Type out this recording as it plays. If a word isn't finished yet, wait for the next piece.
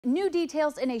New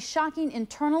details in a shocking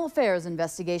internal affairs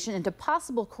investigation into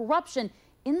possible corruption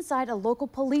inside a local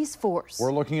police force.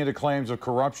 We're looking into claims of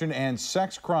corruption and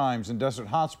sex crimes in Desert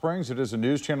Hot Springs. It is a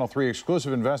News Channel 3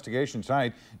 exclusive investigation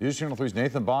tonight. News Channel 3's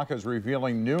Nathan Baca is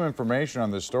revealing new information on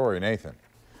this story. Nathan.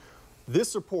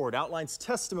 This report outlines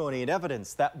testimony and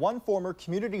evidence that one former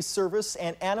community service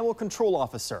and animal control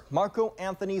officer, Marco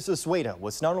Anthony Zazueta,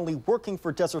 was not only working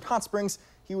for Desert Hot Springs,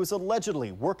 he was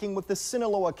allegedly working with the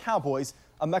Sinaloa Cowboys,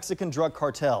 a Mexican drug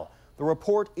cartel. The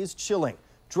report is chilling.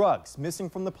 Drugs missing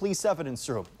from the police evidence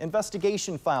room,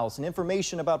 investigation files and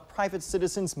information about private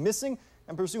citizens missing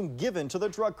and presumed given to the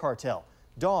drug cartel.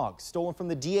 Dogs stolen from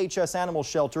the DHS animal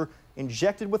shelter,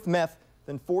 injected with meth,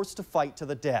 then forced to fight to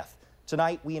the death.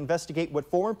 Tonight, we investigate what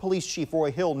former police chief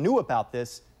Roy Hill knew about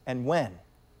this and when.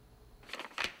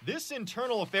 This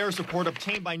internal affairs report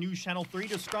obtained by News Channel 3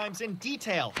 describes in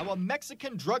detail how a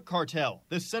Mexican drug cartel,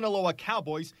 the Sinaloa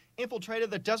Cowboys, infiltrated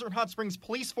the Desert Hot Springs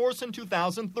police force in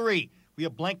 2003. We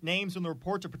have blank names in the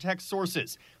report to protect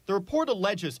sources. The report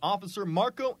alleges Officer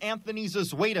Marco Anthony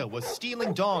Zazueta was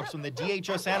stealing dogs from the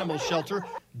DHS animal shelter,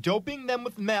 doping them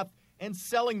with meth, and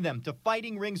selling them to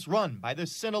fighting rings run by the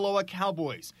Sinaloa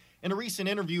Cowboys. In a recent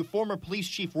interview, former police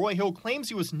chief Roy Hill claims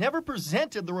he was never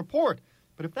presented the report.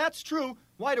 But if that's true,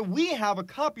 why do we have a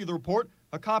copy of the report,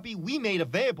 a copy we made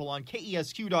available on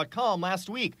KESQ.com last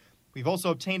week? We've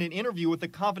also obtained an interview with a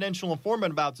confidential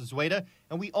informant about Zazueta,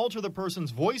 and we alter the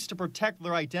person's voice to protect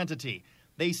their identity.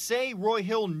 They say Roy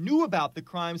Hill knew about the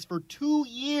crimes for 2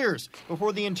 years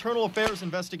before the internal affairs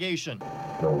investigation.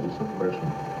 Now, this information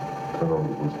turned over to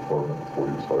the police department before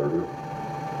he was hired here.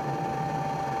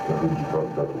 Now, who did you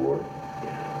talk to, Roy?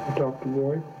 I talked to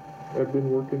Roy. I've been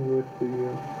working with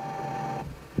the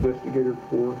investigator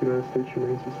for the United States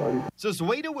Humane Society.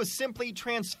 Zazueta was simply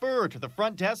transferred to the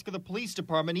front desk of the police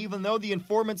department, even though the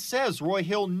informant says Roy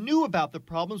Hill knew about the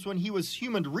problems when he was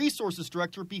human resources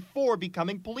director before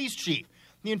becoming police chief.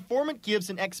 The informant gives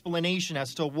an explanation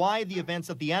as to why the events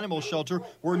at the animal shelter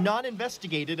were not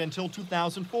investigated until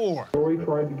 2004. Roy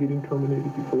tried to get him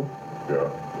terminated before.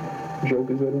 Yeah. Joe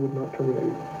Gazzetta would not terminate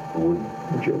him. Who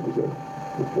wouldn't? Joe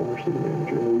Gazzetta, the former city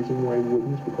manager. And the reason why he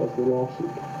wouldn't is because of the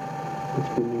lawsuit.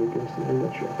 It's been against the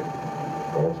animal shelter.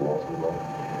 What's the lawsuit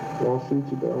about?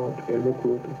 Lawsuits about animal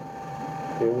cruelty,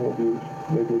 animal abuse,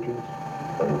 negligence.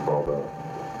 How do you file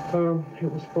that?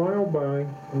 It was filed by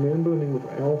a man by the name of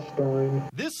Al Stein.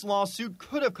 This lawsuit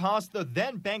could have cost the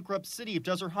then bankrupt city of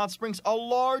Desert Hot Springs a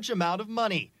large amount of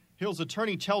money. Hill's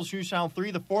attorney tells News Channel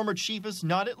 3 the former chief is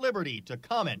not at liberty to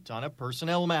comment on a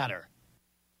personnel matter.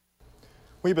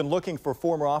 We've been looking for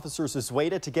former officer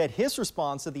Zazueta to get his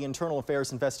response to the internal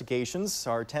affairs investigations.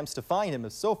 Our attempts to find him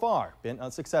have so far been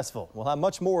unsuccessful. We'll have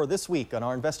much more this week on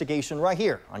our investigation right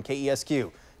here on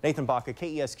KESQ. Nathan Baca,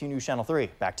 KESQ News Channel 3.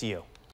 Back to you.